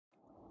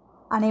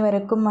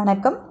அனைவருக்கும்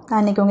வணக்கம்.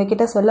 நான் இன்றைக்கி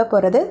உங்ககிட்ட சொல்ல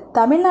போகிறது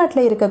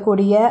தமிழ்நாட்டில்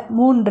இருக்கக்கூடிய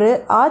 3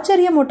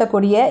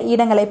 ஆச்சரியமூட்டக்கூடிய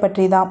இடங்களை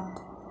பற்றி தான்.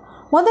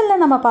 முதல்ல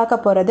நம்ம பார்க்க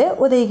போகிறது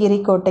உதயகிரி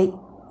கோட்டை.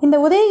 இந்த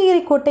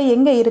உதயகிரி கோட்டை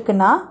எங்கே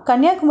இருக்குன்னா,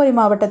 கன்னியாகுமரி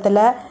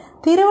மாவட்டத்தில்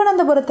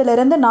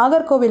திருவனந்தபுரத்திலிருந்து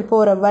நாகர்கோவில்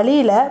போகிற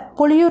வழியில்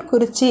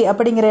புளியூர்குறிச்சி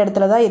அப்படிங்கிற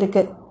இடத்துல தான்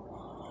இருக்குது.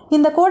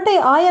 இந்த கோட்டை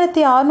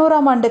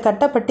 1600ஆம் ஆண்டு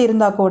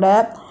கட்டப்பட்டிருந்தால் கூட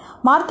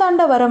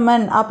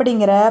மார்த்தாண்டவர்மன்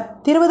அப்படிங்கிற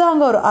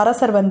திருவிதாங்கூர்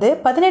அரசர்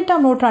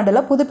 18ஆம்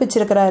நூற்றாண்டில்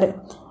புதுப்பிச்சிருக்கிறாரு.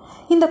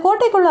 இந்த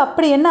கோட்டைக்குள்ளே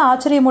அப்படி என்ன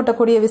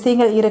ஆச்சரியமூட்டக்கூடிய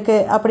விஷயங்கள்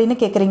இருக்குது அப்படின்னு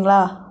கேட்குறீங்களா?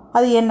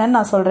 அது என்னன்னு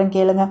நான் சொல்கிறேன்,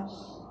 கேளுங்க.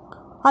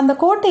 அந்த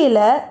கோட்டையில்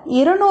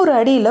 200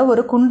 அடியில்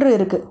ஒரு குன்று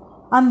இருக்குது.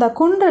 அந்த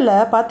குன்றில்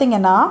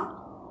பார்த்திங்கன்னா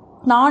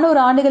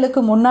 400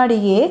 ஆண்டுகளுக்கு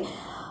முன்னாடியே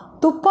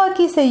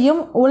துப்பாக்கி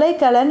செய்யும்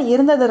உலைக்கலன்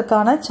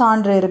இருந்ததற்கான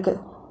சான்று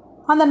இருக்குது.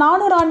 அந்த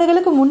 400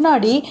 ஆண்டுகளுக்கு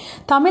முன்னாடி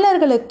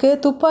தமிழர்களுக்கு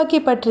துப்பாக்கி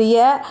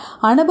பற்றிய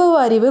அனுபவ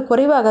அறிவு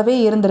குறைவாகவே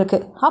இருந்திருக்கு.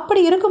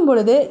 அப்படி இருக்கும்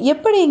பொழுது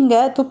எப்படி இங்கே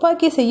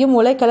துப்பாக்கி செய்யும்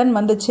உலைக்கலன்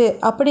வந்துச்சு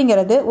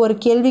அப்படிங்கிறது ஒரு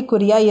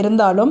கேள்விக்குறியாக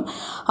இருந்தாலும்,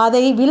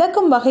 அதை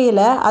விளக்கும்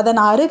வகையில் அதன்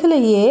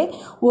அருகிலேயே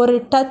ஒரு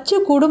டச்சு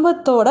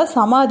குடும்பத்தோட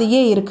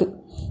சமாதியே இருக்குது.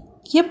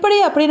 எப்படி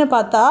அப்படின்னு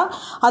பார்த்தா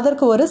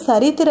அதற்கு ஒரு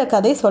சரித்திர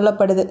கதை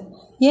சொல்லப்படுது.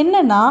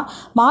 என்னன்னா,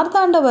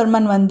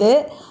 மார்த்தாண்டவர்மன்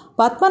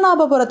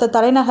பத்மநாபபுரத்தை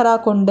தலைநகராக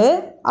கொண்டு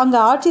அங்கே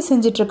ஆட்சி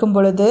செஞ்சிட்ருக்கும்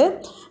பொழுது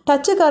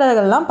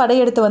டச்சுக்காரர்கள்லாம்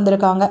படையெடுத்து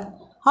வந்திருக்காங்க.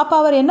 அப்போ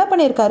அவர் என்ன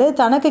பண்ணியிருக்காரு,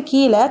 தனக்கு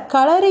கீழே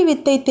களரி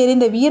வித்தை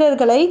தெரிந்த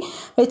வீரர்களை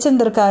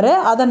வச்சிருந்திருக்காரு.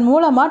 அதன்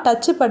மூலமாக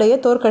டச்சு படையை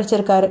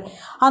தோற்கடிச்சிருக்காரு.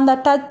 அந்த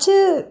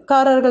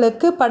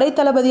டச்சுக்காரர்களுக்கு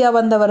படைத்தளபதியாக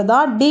வந்தவர்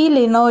தான் டி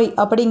லினோய்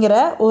அப்படிங்கிற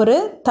ஒரு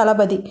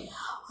தளபதி.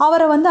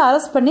 அவரை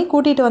அரெஸ்ட் பண்ணி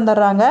கூட்டிகிட்டு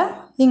வந்துடுறாங்க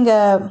இங்கே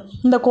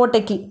இந்த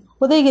கோட்டைக்கு,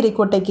 உதயகிரி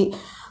கோட்டைக்கு.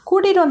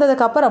 கூட்டிகிட்டு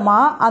வந்ததுக்கப்புறமா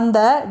அந்த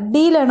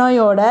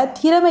டீலனோயோட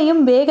திறமையும்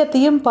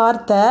வேகத்தையும்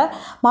பார்த்த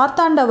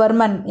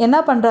மார்த்தாண்டவர்மன் என்ன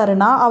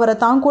பண்ணுறாருன்னா, அவரை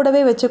தான்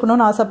கூடவே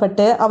வச்சுக்கணும்னு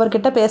ஆசைப்பட்டு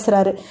அவர்கிட்ட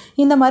பேசுகிறாரு.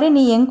 இந்த மாதிரி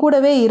நீ என்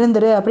கூடவே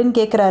இருந்துரு அப்படின்னு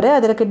கேட்குறாரு.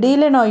 அதற்கு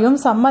டீலனோயும்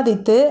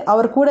சம்மதித்து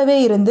அவர் கூடவே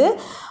இருந்து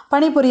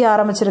பணிபுரிய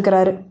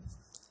ஆரம்பிச்சிருக்கிறாரு.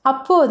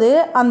 அப்போது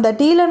அந்த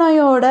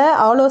டீலனோயோட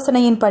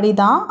ஆலோசனையின்படி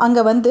தான்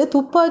அங்கே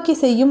துப்பாக்கி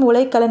செய்யும்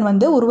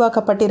உலைக்கலன்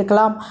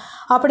உருவாக்கப்பட்டிருக்கலாம்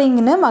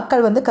அப்படிங்கன்னு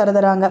மக்கள்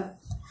கருதுகிறாங்க.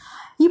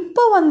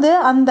 இப்போ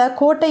அந்த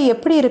கோட்டை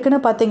எப்படி இருக்குன்னு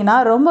பார்த்தீங்கன்னா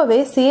ரொம்பவே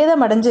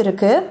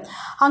சேதமடைஞ்சிருக்கு.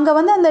 அங்கே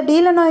அந்த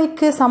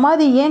டீலனோய்க்கு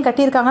சமாதி ஏன்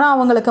கட்டியிருக்காங்கன்னா,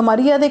 அவங்களுக்கு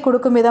மரியாதை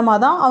கொடுக்கும் விதமாக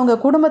தான் அவங்க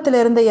குடும்பத்தில்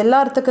இருந்த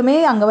எல்லாத்துக்குமே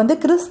அங்கே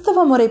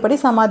கிறிஸ்தவ முறைப்படி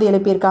சமாதி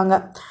எழுப்பியிருக்காங்க.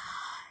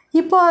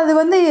 இப்போ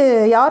அது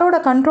யாரோட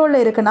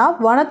கண்ட்ரோலில் இருக்குன்னா,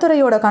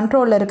 வனத்துறையோட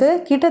கண்ட்ரோலில் இருக்குது.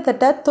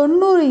 கிட்டத்தட்ட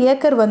 90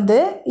 ஏக்கர்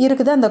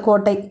இருக்குது அந்த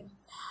கோட்டை.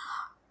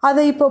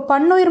 அதை இப்போ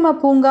பன்னுயிர்ம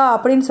பூங்கா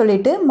அப்படின்னு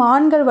சொல்லிட்டு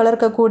மான்கள்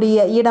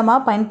வளர்க்கக்கூடிய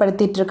இடமாக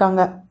பயன்படுத்திகிட்டு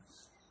இருக்காங்க.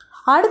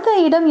 அடுத்த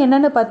இடம்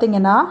என்னன்னு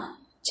பார்த்தீங்கன்னா,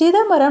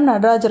 சிதம்பரம்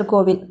நடராஜர்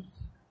கோவில்.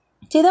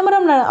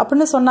 சிதம்பரம்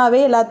அப்படின்னு சொன்னாவே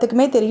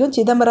எல்லாத்துக்குமே தெரியும்,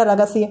 சிதம்பர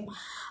ரகசியம்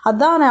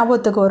அதுதான்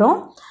ஞாபகத்துக்கு வரும்.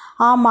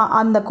 ஆமாம்,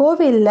 அந்த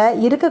கோவிலில்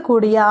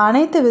இருக்கக்கூடிய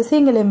அனைத்து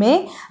விஷயங்களுமே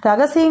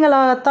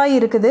ரகசியங்களாகத்தான்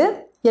இருக்குது.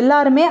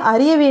 எல்லாருமே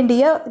அறிய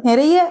வேண்டிய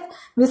நிறைய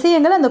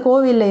விஷயங்கள் அந்த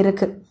கோவிலில்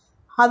இருக்குது.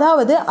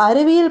 அதாவது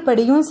அறிவியல்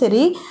படியும்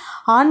சரி,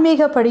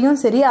 ஆன்மீக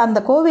படியும் சரி, அந்த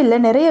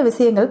கோவிலில் நிறைய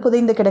விஷயங்கள்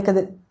புதைந்து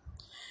கிடக்குது.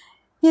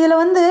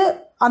 இதில்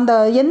அந்த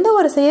எந்த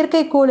ஒரு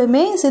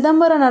செயற்கைக்கோளுமே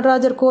சிதம்பர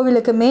நடராஜர்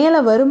கோவிலுக்கு மேலே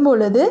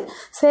வரும்பொழுது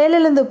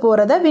செயலிழந்து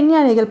போகிறத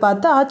விஞ்ஞானிகள்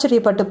பார்த்து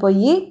ஆச்சரியப்பட்டு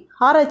போய்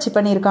ஆராய்ச்சி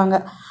பண்ணியிருக்காங்க.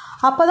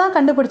 அப்போ தான்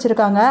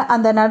கண்டுபிடிச்சிருக்காங்க,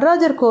 அந்த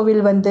நடராஜர்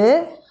கோவில்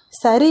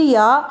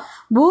சரியாக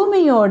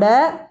பூமியோட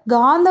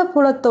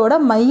காந்தப்புலத்தோட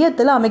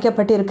மையத்தில்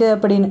அமைக்கப்பட்டிருக்கு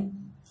அப்படின்னு.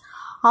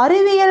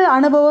 அறிவியல்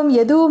அனுபவம்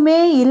எதுவுமே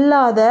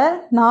இல்லாத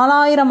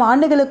 4000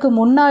 ஆண்டுகளுக்கு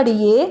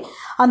முன்னாடியே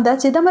அந்த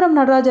சிதம்பரம்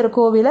நடராஜர்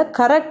கோவிலை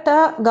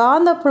கரெக்டாக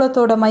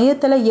காந்தப்புலத்தோட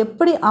மையத்தில்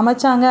எப்படி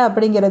அமைச்சாங்க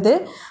அப்படிங்கிறது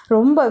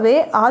ரொம்பவே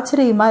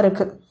ஆச்சரியமாக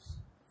இருக்குது.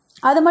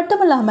 அது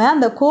மட்டும் இல்லாமல்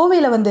அந்த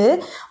கோவிலை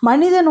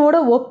மனிதனோட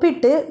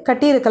ஒப்பிட்டு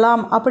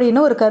கட்டியிருக்கலாம்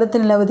அப்படின்னு ஒரு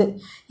கருத்து நிலவுது.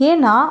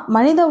 ஏன்னா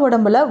மனித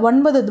உடம்புல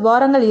 9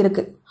 துவாரங்கள்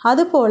இருக்குது.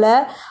 அதுபோல்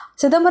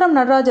சிதம்பரம்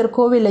நடராஜர்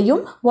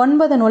கோவிலையும்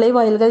 9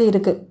 நுழைவாயில்கள்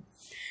இருக்குது.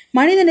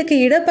 மனிதனுக்கு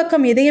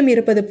இடப்பக்கம் இதயம்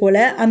இருப்பது போல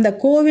அந்த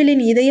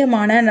கோவிலின்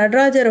இதயமான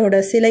நடராஜரோட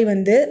சிலை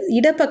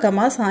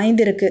இடப்பக்கமாக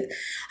சாய்ந்திருக்கு.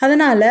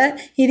 அதனால்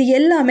இது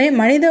எல்லாமே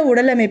மனித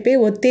உடலமைப்பே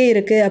ஒத்தே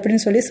இருக்குது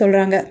அப்படின்னு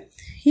சொல்கிறாங்க.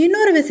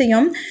 இன்னொரு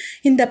விஷயம்,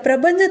 இந்த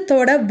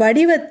பிரபஞ்சத்தோட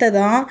வடிவத்தை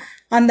தான்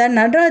அந்த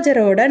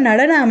நடராஜரோட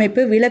நடன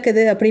அமைப்பு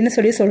விளக்குது அப்படின்னு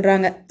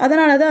சொல்கிறாங்க.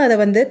 அதனால தான்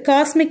அதை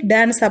காஸ்மிக்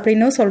டான்ஸ்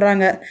அப்படின்னு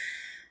சொல்கிறாங்க.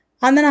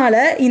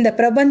 அதனால் இந்த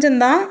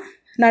பிரபஞ்சம்தான்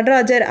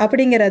நடராஜர்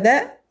அப்படிங்கிறத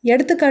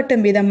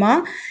எடுத்துக்காட்டும்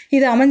விதமாக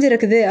இது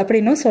அமைஞ்சிருக்குது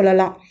அப்படின்னு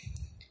சொல்லலாம்.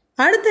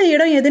 அடுத்த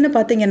இடம் எதுன்னு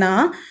பார்த்தீங்கன்னா,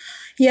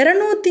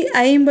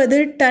 250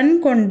 டன்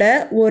கொண்ட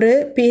ஒரு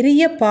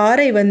பெரிய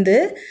பாறை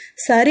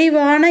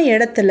சரிவான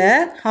இடத்துல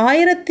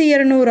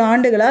 1200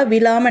 ஆண்டுகளாக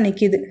விழாமல்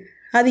நிற்கிது.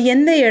 அது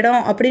எந்த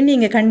இடம் அப்படின்னு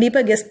நீங்கள்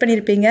கண்டிப்பாக கெஸ்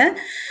பண்ணியிருப்பீங்க.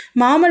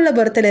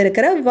 மாமல்லபுரத்தில்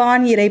இருக்கிற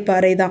வான் இறை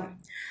பாறை தான்.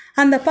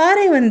 அந்த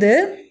பாறை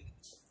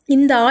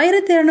இந்த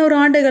 1200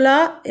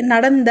 ஆண்டுகளாக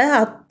நடந்த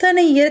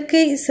அத்தனை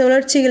இயற்கை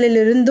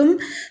சுழற்சிகளிலிருந்தும்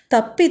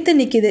தப்பித்து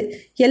நிற்கிது.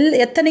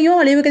 எத்தனையோ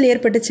அழிவுகள்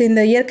ஏற்பட்டுச்சு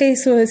இந்த இயற்கை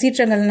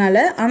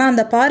சீற்றங்கள்னால. ஆனால்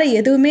அந்த பாறை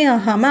எதுவுமே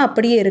ஆகாமல்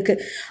அப்படியே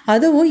இருக்குது.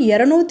 அதுவும்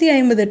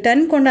 250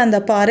 டன் கொண்ட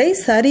அந்த பாறை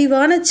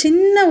சரிவான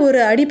சின்ன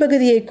ஒரு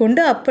அடிப்பகுதியை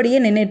கொண்டு அப்படியே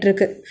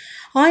நின்றுட்டுருக்கு.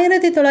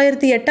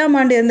 1908ஆம்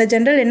ஆண்டு இருந்த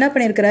ஜெனரல் என்ன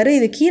பண்ணியிருக்கிறாரு,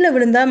 இது கீழே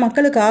விழுந்தால்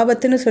மக்களுக்கு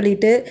ஆபத்துன்னு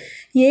சொல்லிட்டு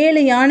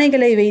 7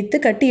 யானைகளை வைத்து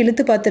கட்டி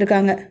இழுத்து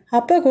பார்த்துருக்காங்க.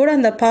 அப்போ கூட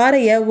அந்த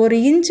பாறையை 1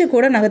 இன்ச்சு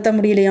கூட நகர்த்த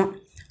முடியலையாம்.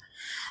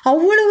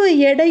 அவ்வளவு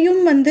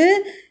எடையும்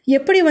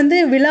எப்படி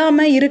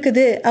விழாமல்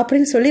இருக்குது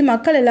அப்படின்னு சொல்லி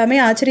மக்கள் எல்லாமே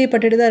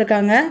ஆச்சரியப்பட்டுட்டு தான்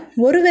இருக்காங்க.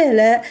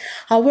 ஒருவேளை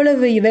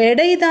அவ்வளவு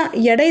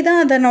எடை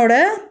தான் அதனோட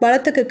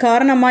பலத்துக்கு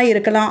காரணமாக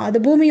இருக்கலாம். அது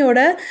பூமியோட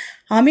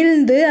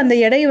அமிழ்ந்து அந்த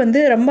எடை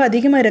ரொம்ப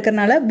அதிகமாக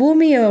இருக்கிறனால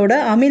பூமியோட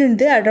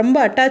அமிழ்ந்து ரொம்ப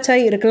அட்டாச்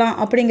ஆகி இருக்கலாம்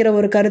அப்படிங்கிற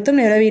ஒரு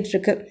கருத்தும்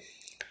நிலவிட்டுருக்கு.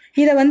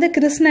 இதை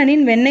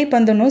கிருஷ்ணனின் வெண்ணெய்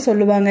பந்துன்னு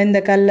சொல்லுவாங்க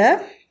இந்த கல்லை.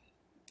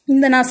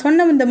 நான்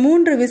சொன்ன இந்த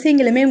 3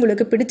 விஷயங்களுமே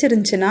உங்களுக்கு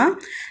பிடிச்சிருந்துச்சுன்னா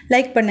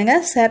லைக்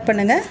பண்ணுங்கள், ஷேர்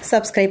பண்ணுங்கள்,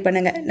 சப்ஸ்கிரைப்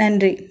பண்ணுங்கள்.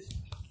 நன்றி.